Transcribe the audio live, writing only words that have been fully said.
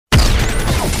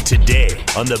Today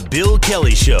on The Bill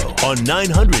Kelly Show on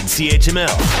 900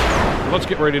 CHML. Let's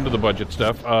get right into the budget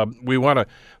stuff. We want to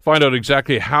find out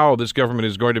exactly how this government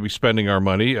is going to be spending our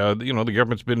money. The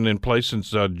government's been in place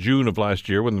since June of last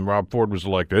year when Rob Ford was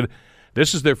elected.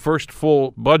 This is their first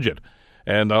full budget,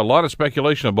 and a lot of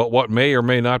speculation about what may or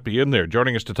may not be in there.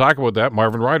 Joining us to talk about that,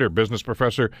 Marvin Ryder, business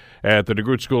professor at the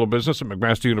DeGroote School of Business at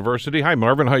McMaster University. Hi,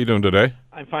 Marvin. How are you doing today?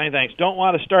 I'm fine, thanks. Don't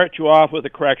want to start you off with a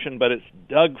correction, but it's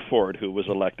Doug Ford who was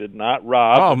elected, not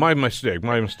Rob. Oh, my mistake.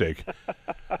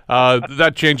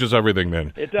 That changes everything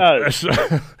then. It does.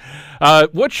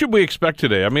 What should we expect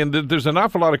today? I mean, there's an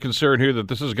awful lot of concern here that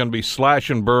this is going to be slash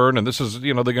and burn, and this is,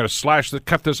 they're going to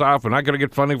cut this off. We're not going to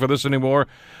get funding for this anymore.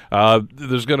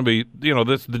 There's going to be,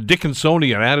 the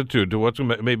Dickinsonian attitude to what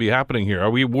may be happening here.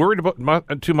 Are we worried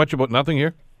about too much about nothing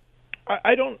here?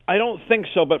 I don't think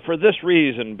so, but for this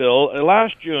reason, Bill.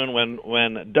 Last June,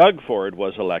 when Doug Ford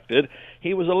was elected,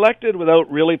 he was elected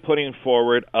without really putting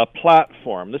forward a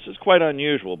platform. This is quite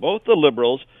unusual. Both the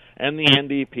Liberals and the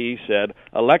NDP said,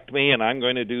 elect me and I'm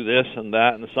going to do this and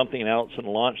that and something else and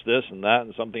launch this and that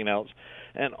and something else.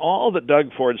 And all that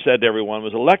Doug Ford said to everyone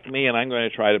was, elect me and I'm going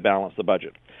to try to balance the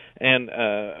budget. And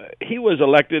he was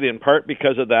elected in part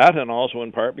because of that, and also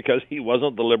in part because he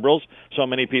wasn't the Liberals. So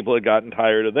many people had gotten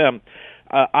tired of them.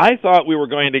 I thought we were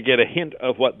going to get a hint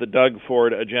of what the Doug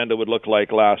Ford agenda would look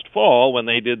like last fall when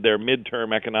they did their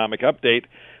midterm economic update,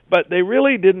 but they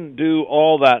really didn't do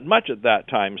all that much at that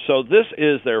time. So this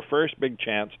is their first big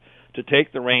chance to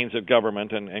take the reins of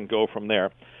government and go from there.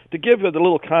 To give it a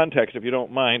little context, if you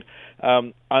don't mind,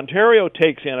 Ontario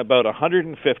takes in about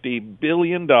 $150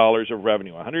 billion of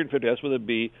revenue. 150, that's with a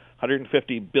B,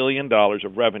 $150 billion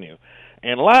of revenue.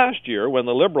 And last year, when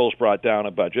the Liberals brought down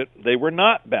a budget, they were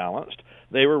not balanced.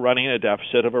 They were running a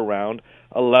deficit of around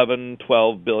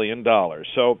 $11-12 billion.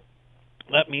 So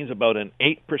that means about an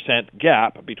 8%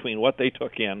 gap between what they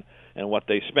took in and what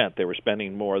they spent. They were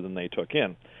spending more than they took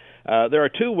in. There are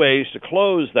two ways to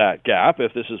close that gap,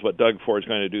 if this is what Doug Ford is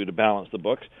going to do to balance the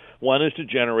books. One is to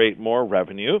generate more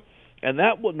revenue, and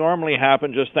that will normally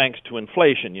happen just thanks to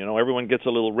inflation. Everyone gets a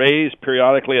little raise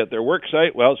periodically at their work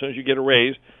site. Well, as soon as you get a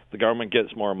raise, the government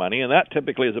gets more money, and that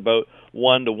typically is about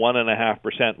 1 to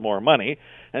 1.5% more money.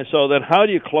 And so then how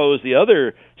do you close the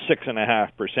other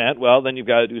 6.5%? Well, then you've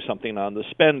got to do something on the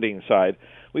spending side.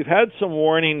 We've had some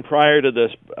warning prior to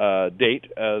this date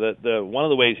that one of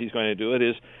the ways he's going to do it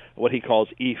is what he calls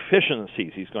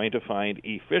efficiencies. He's going to find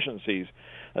efficiencies.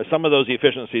 Some of those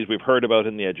efficiencies we've heard about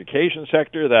in the education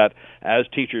sector, that as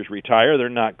teachers retire, they're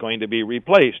not going to be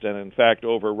replaced. And in fact,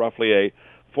 over roughly a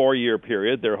 4-year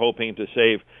period, they're hoping to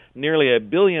save nearly $1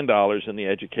 billion in the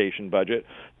education budget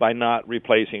by not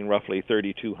replacing roughly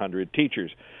 3,200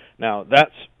 teachers. Now,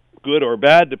 that's good or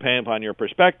bad, depending upon your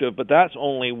perspective, but that's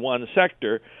only one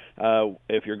sector.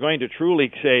 If you're going to truly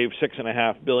save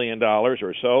 $6.5 billion or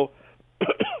so,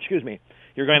 excuse me,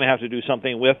 you're going to have to do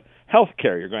something with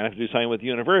healthcare. You're going to have to do something with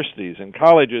universities and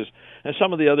colleges and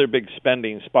some of the other big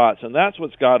spending spots. And that's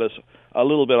what's got us a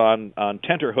little bit on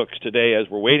tenterhooks today as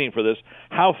we're waiting for this.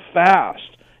 How fast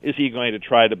is he going to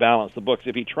try to balance the books?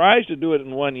 If he tries to do it in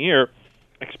 1 year,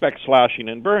 expect slashing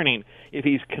and burning. If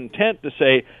he's content to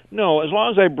say, no, as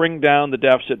long as I bring down the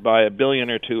deficit by $1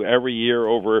 billion or $2 billion every year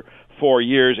over 4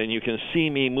 years and you can see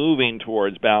me moving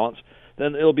towards balance,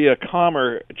 then it'll be a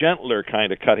calmer, gentler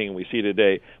kind of cutting we see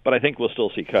today, but I think we'll still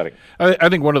see cutting. I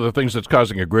think one of the things that's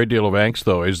causing a great deal of angst,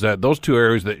 though, is that those two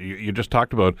areas that you just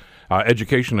talked about,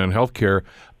 education and healthcare,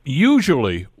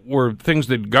 usually were things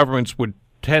that governments would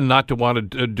tend not to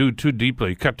want to do too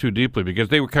deeply, cut too deeply, because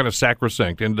they were kind of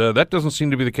sacrosanct, and that doesn't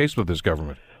seem to be the case with this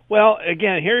government. Well,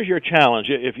 again, here's your challenge.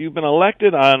 If you've been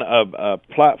elected on a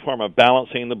platform of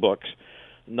balancing the books,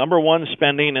 number one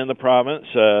spending in the province,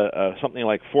 something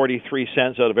like 43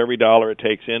 cents out of every dollar it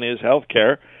takes in is health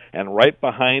care, and right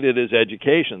behind it is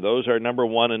education. Those are number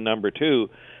one and number two.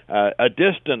 A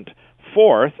distant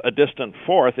fourth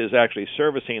is actually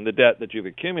servicing the debt that you've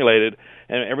accumulated,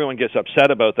 and everyone gets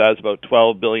upset about that. It's about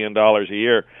 $12 billion a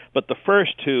year. But the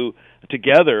first two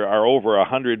together are over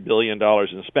 $100 billion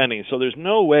in spending. So there's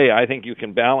no way I think you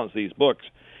can balance these books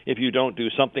if you don't do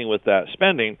something with that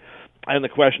spending. And the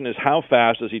question is, how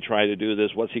fast does he try to do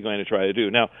this? What's he going to try to do?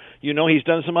 Now, he's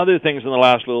done some other things in the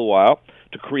last little while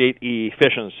to create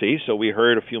efficiency. So we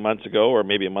heard a few months ago, or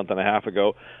maybe a month and a half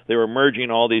ago, they were merging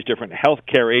all these different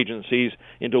healthcare agencies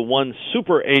into one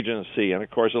super agency, and of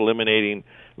course eliminating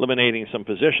some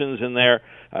positions in there.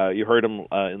 You heard them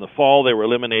in the fall. They were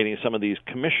eliminating some of these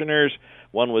commissioners.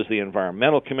 One was the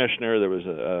environmental commissioner. There was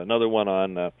another one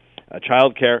on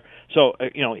child care. So,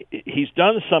 he's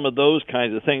done some of those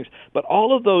kinds of things, but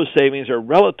all of those savings are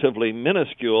relatively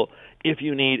minuscule if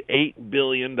you need $8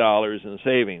 billion in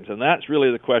savings. And that's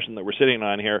really the question that we're sitting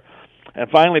on here. And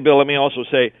finally, Bill, let me also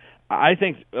say, I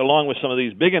think along with some of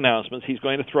these big announcements, he's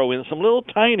going to throw in some little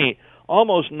tiny,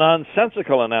 almost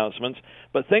nonsensical announcements,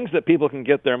 but things that people can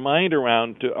get their mind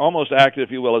around to almost act,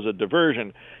 if you will, as a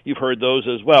diversion. You've heard those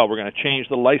as well. We're going to change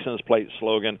the license plate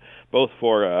slogan, both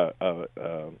for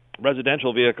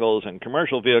residential vehicles and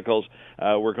commercial vehicles.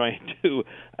 We're going to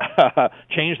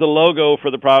change the logo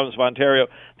for the province of Ontario.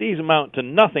 These amount to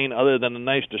nothing other than a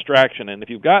nice distraction. And if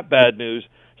you've got bad news,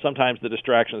 sometimes the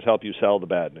distractions help you sell the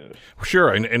bad news.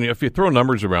 Sure, and if you throw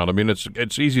numbers around, I mean,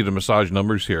 it's easy to massage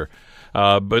numbers here,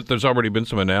 but there's already been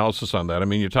some analysis on that. I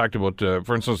mean, you talked about,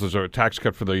 for instance, there's a tax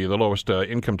cut for the lowest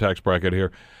income tax bracket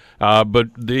here, but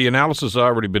the analysis has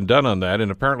already been done on that, and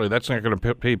apparently that's not going to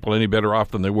put people any better off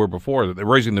than they were before.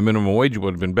 Raising the minimum wage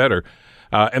would have been better.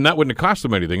 And that wouldn't have cost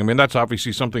them anything. I mean, that's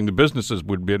obviously something the businesses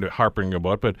would be harping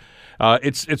about, but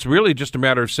it's really just a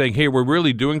matter of saying, hey, we're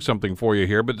really doing something for you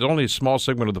here, but there's only a small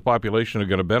segment of the population are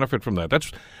going to benefit from that.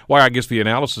 That's why I guess the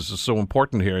analysis is so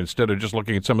important here instead of just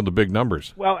looking at some of the big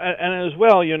numbers. Well, and as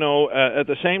well, at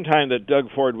the same time that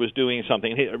Doug Ford was doing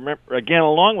something, again,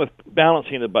 along with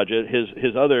balancing the budget,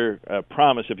 his other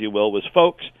promise, if you will, was,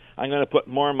 folks, I'm going to put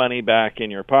more money back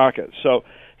in your pocket. So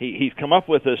he's come up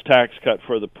with this tax cut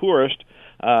for the poorest,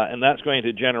 and that's going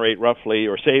to generate roughly,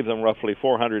 or save them roughly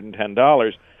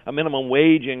 $410. A minimum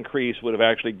wage increase would have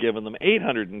actually given them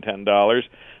 $810,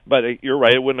 but you're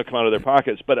right, it wouldn't have come out of their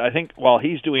pockets. But I think while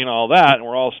he's doing all that, and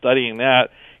we're all studying that,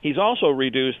 he's also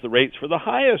reduced the rates for the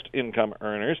highest income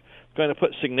earners, going to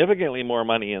put significantly more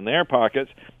money in their pockets,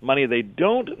 money they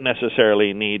don't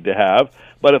necessarily need to have.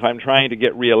 But if I'm trying to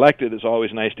get reelected, it's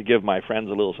always nice to give my friends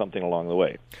a little something along the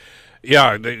way.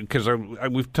 Yeah, because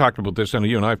we've talked about this, and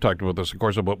you and I have talked about this, of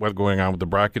course, about what's going on with the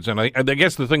brackets. And I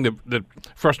guess the thing that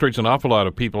frustrates an awful lot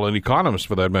of people, and economists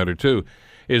for that matter too,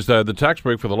 is that the tax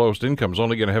break for the lowest income is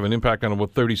only going to have an impact on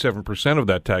about 37% of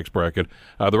that tax bracket.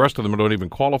 The rest of them don't even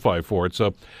qualify for it.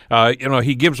 So,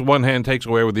 he gives one hand, takes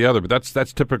away with the other. But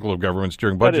that's typical of governments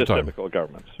during budget time. That is typical of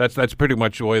governments. That's pretty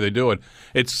much the way they do it.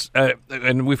 It's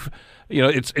and we've.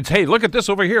 It's hey, look at this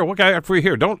over here. What I got for you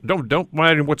here? Don't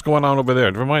mind what's going on over there.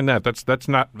 Never mind that. That's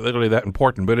not really that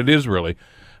important, but it is really.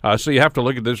 So you have to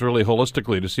look at this really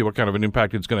holistically to see what kind of an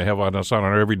impact it's going to have on us on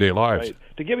our everyday lives. Right.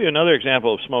 To give you another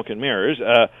example of smoke and mirrors,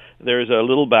 there's a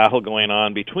little battle going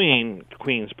on between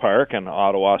Queen's Park and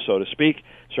Ottawa, so to speak.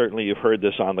 Certainly you've heard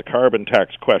this on the carbon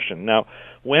tax question. Now,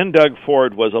 when Doug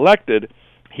Ford was elected,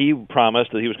 he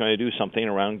promised that he was going to do something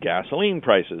around gasoline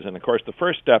prices. And, of course, the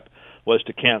first step was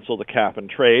to cancel the cap and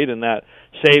trade, and that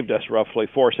saved us roughly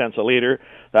 4 cents a liter.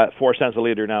 That 4 cents a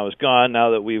liter now is gone,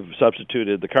 now that we've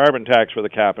substituted the carbon tax for the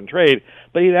cap and trade.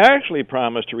 But he'd actually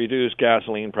promised to reduce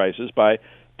gasoline prices by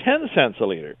 10 cents a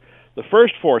liter. The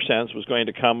first 4 cents was going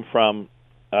to come from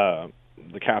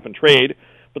the cap and trade,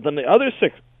 but then the other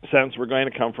 6 cents were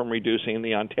going to come from reducing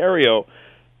the Ontario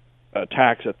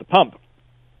tax at the pump.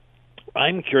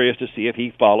 I'm curious to see if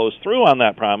he follows through on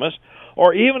that promise,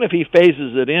 or even if he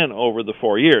phases it in over the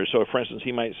 4 years. So, for instance,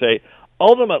 he might say,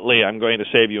 ultimately, I'm going to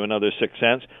save you another 6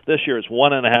 cents. This year it's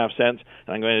 1.5 cents,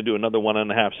 and I'm going to do another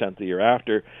 1.5 cents the year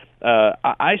after.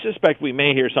 I suspect we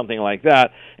may hear something like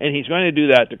that, and he's going to do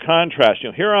that to contrast.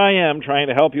 Here I am trying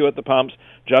to help you at the pumps.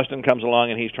 Justin comes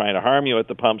along, and he's trying to harm you at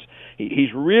the pumps.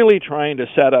 He's really trying to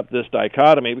set up this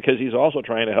dichotomy because he's also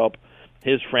trying to help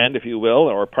his friend, if you will,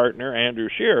 or partner, Andrew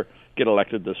Scheer, get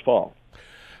elected this fall.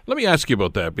 Let me ask you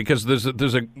about that, because there's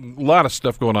a lot of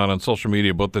stuff going on social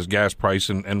media about this gas price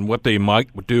and what they might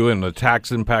do and the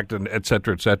tax impact and et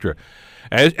cetera, et cetera.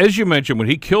 As you mentioned, when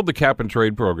he killed the cap and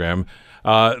trade program,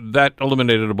 that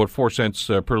eliminated about 4 cents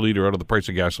per liter out of the price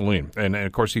of gasoline. And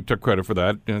of course, he took credit for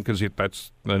that because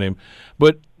that's the name.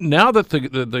 But now that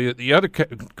the other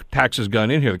tax has gone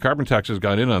in here, the carbon tax has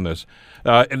gone in on this,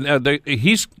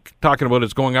 he's talking about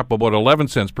it's going up about 11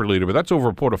 cents per liter, but that's over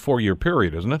about a 4-year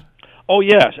period, isn't it? Oh,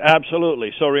 yes,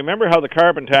 absolutely. So remember how the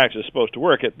carbon tax is supposed to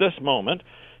work. At this moment,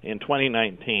 in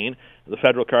 2019, the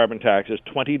federal carbon tax is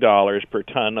 $20 per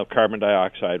ton of carbon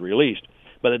dioxide released.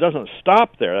 But it doesn't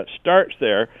stop there. It starts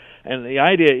there. And the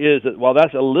idea is that while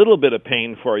that's a little bit of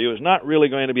pain for you, it's not really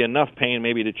going to be enough pain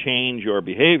maybe to change your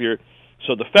behavior.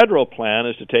 So the federal plan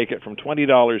is to take it from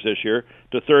 $20 this year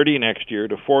to $30 next year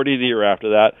to $40 the year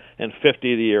after that and $50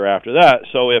 the year after that.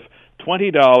 So if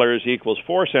 $20 equals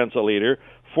 4 cents a liter,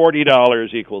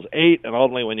 $40 equals 8, and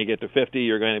ultimately when you get to 50,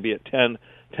 you're going to be at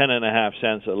 10.5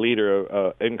 cents a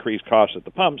liter increased cost at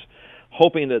the pumps,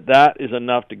 hoping that is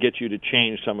enough to get you to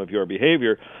change some of your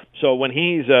behavior. So when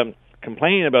he's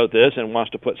complaining about this and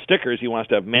wants to put stickers. He wants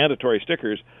to have mandatory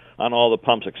stickers on all the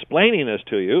pumps explaining this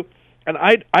to you. And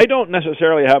I don't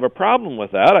necessarily have a problem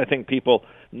with that. I think people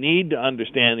need to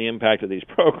understand the impact of these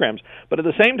programs. But at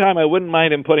the same time, I wouldn't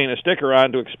mind him putting a sticker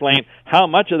on to explain how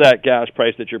much of that gas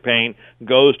price that you're paying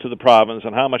goes to the province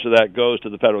and how much of that goes to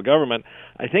the federal government.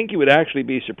 I think you would actually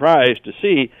be surprised to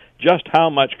see just how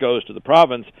much goes to the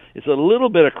province. It's a little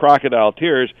bit of crocodile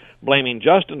tears blaming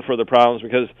Justin for the problems,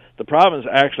 because the province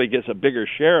actually gets a bigger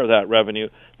share of that revenue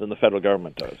than the federal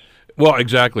government does. Well,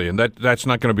 exactly, and that's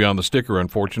not going to be on the sticker,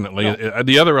 unfortunately. No.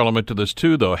 The other element to this,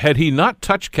 too, though, had he not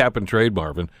touched cap and trade,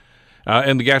 Marvin,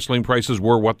 and the gasoline prices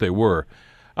were what they were,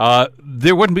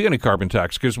 there wouldn't be any carbon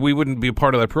tax because we wouldn't be a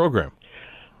part of that program.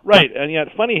 Right, and yet,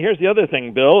 funny, here's the other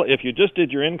thing, Bill. If you just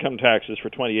did your income taxes for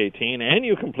 2018 and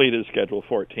you completed Schedule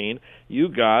 14, you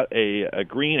got a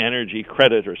green energy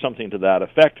credit or something to that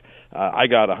effect. I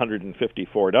got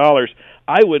 $154.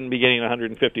 I wouldn't be getting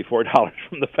 $154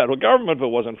 from the federal government if it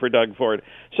wasn't for Doug Ford.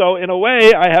 So, in a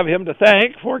way, I have him to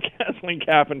thank for canceling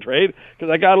cap and trade,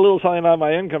 because I got a little something on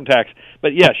my income tax.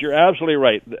 But yes, you're absolutely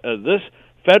right. This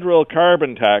federal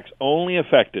carbon tax only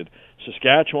affected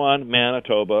Saskatchewan,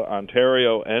 Manitoba,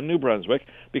 Ontario, and New Brunswick,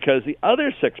 because the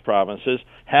other 6 provinces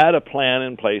had a plan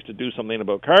in place to do something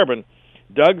about carbon.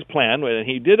 Doug's plan, and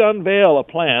he did unveil a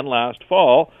plan last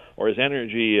fall, or his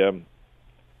energy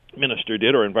minister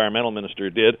did, or environmental minister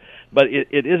did, but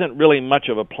it isn't really much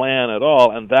of a plan at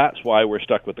all, and that's why we're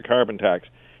stuck with the carbon tax.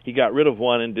 He got rid of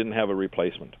one and didn't have a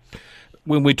replacement.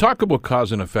 When we talk about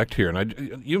cause and effect here,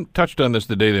 and you touched on this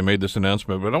the day they made this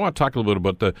announcement, but I want to talk a little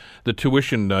bit about the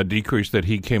tuition decrease that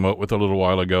he came out with a little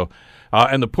while ago,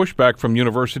 and the pushback from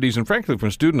universities and, frankly,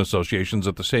 from student associations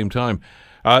at the same time.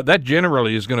 That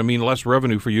generally is going to mean less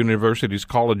revenue for universities,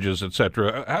 colleges, et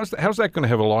cetera. How's that going to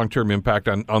have a long-term impact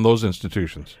on those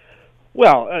institutions?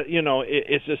 Well,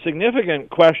 it's a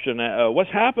significant question.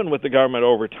 What's happened with the government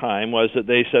over time was that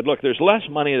they said, look, there's less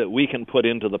money that we can put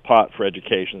into the pot for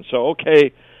education. So,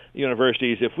 okay,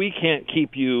 universities, if we can't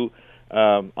keep you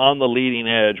on the leading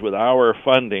edge with our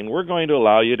funding, we're going to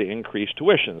allow you to increase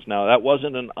tuitions. Now, that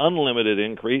wasn't an unlimited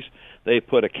increase. They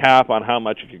put a cap on how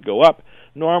much it could go up,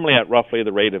 normally at roughly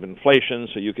the rate of inflation,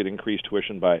 so you could increase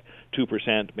tuition by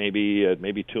 2%, maybe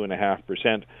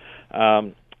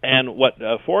 2.5%. And what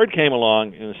Ford came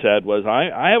along and said was,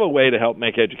 I have a way to help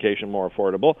make education more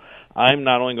affordable. I'm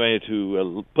not only going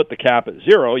to put the cap at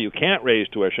 0, you can't raise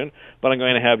tuition, but I'm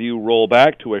going to have you roll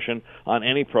back tuition on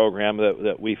any program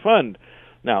that we fund.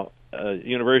 Now,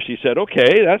 university said,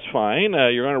 okay, that's fine.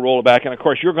 You're going to roll it back, and of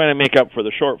course you're going to make up for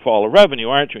the shortfall of revenue,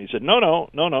 aren't you? He said, no.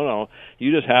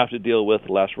 You just have to deal with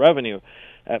less revenue.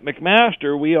 At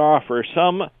McMaster, we offer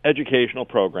some educational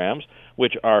programs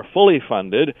which are fully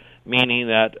funded, meaning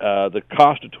that the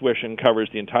cost of tuition covers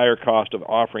the entire cost of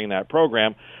offering that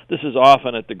program. This is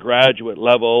often at the graduate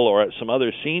level or at some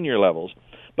other senior levels.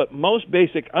 But most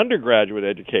basic undergraduate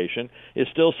education is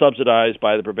still subsidized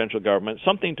by the provincial government,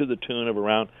 something to the tune of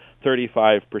around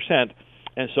 35%.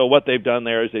 And so what they've done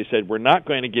there is they said, we're not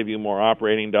going to give you more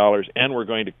operating dollars, and we're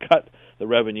going to cut the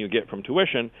revenue you get from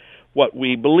tuition. What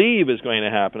we believe is going to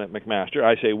happen at McMaster,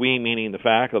 I say we meaning the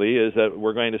faculty, is that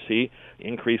we're going to see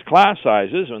increased class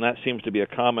sizes, and that seems to be a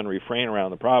common refrain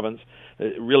around the province.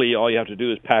 Really, all you have to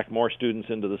do is pack more students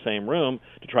into the same room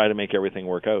to try to make everything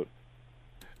work out.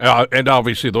 And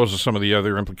obviously, those are some of the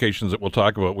other implications that we'll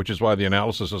talk about, which is why the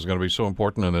analysis is going to be so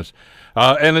important in this.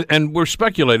 And we're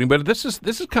speculating, but this is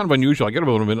kind of unusual. I got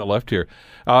about a minute left here,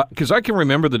 because I can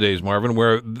remember the days, Marvin,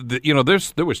 where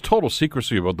there was total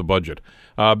secrecy about the budget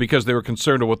because they were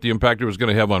concerned of what the impact it was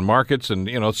going to have on markets, and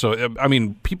so I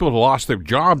mean, people lost their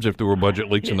jobs if there were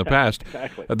budget leaks in the past.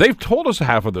 Exactly. They've told us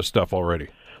half of this stuff already.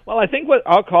 Well, I think what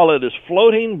I'll call it is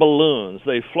floating balloons.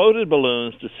 They floated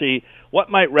balloons to see what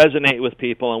might resonate with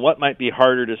people and what might be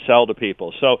harder to sell to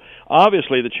people. So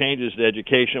obviously the changes to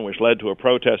education, which led to a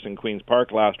protest in Queen's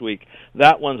Park last week,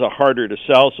 that one's a harder to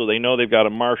sell, so they know they've got to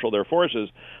marshal their forces.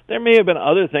 There may have been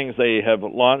other things they have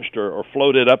launched or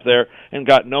floated up there and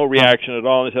got no reaction at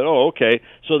all. And they said, oh, okay.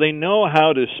 So they know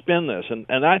how to spin this.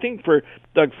 And I think for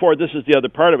Doug Ford, this is the other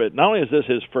part of it. Not only is this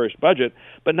his first budget,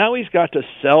 but now he's got to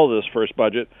sell this first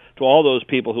budget to all those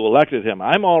people who elected him.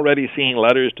 I'm already seeing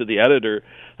letters to the editor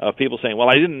of people saying, well,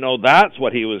 I didn't know that's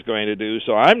what he was going to do,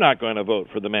 so I'm not going to vote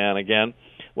for the man again.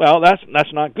 Well,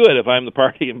 that's not good if I'm the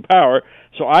party in power.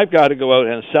 So I've got to go out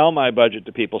and sell my budget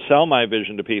to people, sell my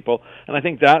vision to people, and I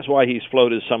think that's why he's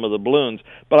floated some of the balloons.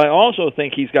 But I also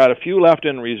think he's got a few left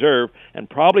in reserve, and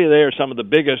probably they are some of the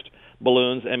biggest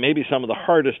balloons and maybe some of the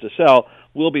hardest to sell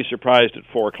will be surprised at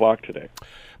 4 o'clock today.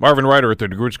 Marvin Ryder at the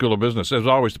DeGroote School of Business. As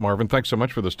always, Marvin, thanks so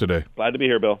much for this today. Glad to be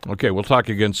here, Bill. Okay, we'll talk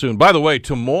again soon. By the way,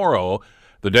 tomorrow,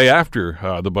 the day after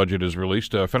the budget is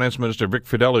released, Finance Minister Vic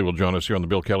Fedeli will join us here on The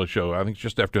Bill Kelly Show, I think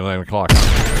just after 9 o'clock.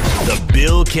 The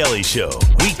Bill Kelly Show,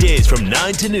 weekdays from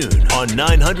 9 to noon on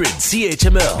 900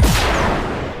 CHML.